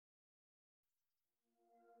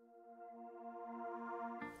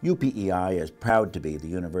UPEI is proud to be the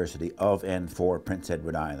University of and for Prince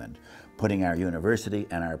Edward Island, putting our university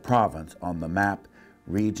and our province on the map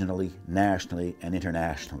regionally, nationally, and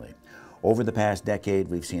internationally. Over the past decade,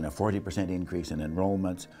 we've seen a 40% increase in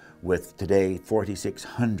enrollments, with today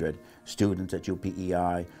 4,600 students at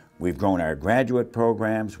UPEI. We've grown our graduate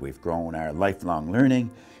programs, we've grown our lifelong learning,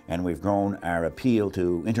 and we've grown our appeal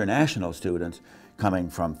to international students coming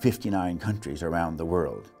from 59 countries around the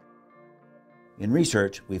world. In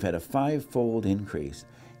research, we've had a 5-fold increase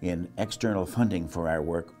in external funding for our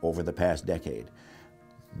work over the past decade.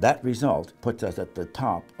 That result puts us at the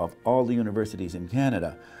top of all the universities in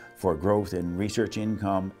Canada for growth in research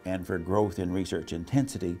income and for growth in research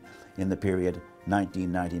intensity in the period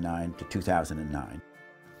 1999 to 2009.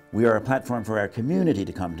 We are a platform for our community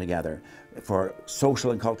to come together for social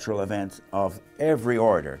and cultural events of every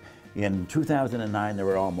order. In 2009, there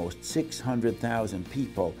were almost 600,000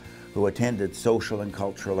 people who attended social and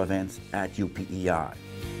cultural events at UPEI.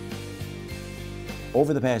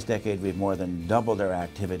 Over the past decade, we've more than doubled our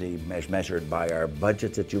activity measured by our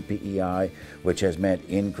budgets at UPEI, which has meant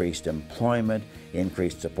increased employment,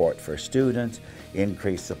 increased support for students,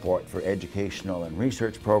 increased support for educational and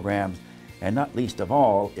research programs, and not least of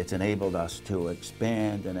all, it's enabled us to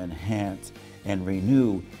expand and enhance and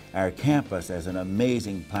renew our campus as an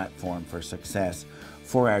amazing platform for success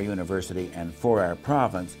for our university and for our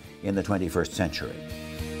province in the 21st century.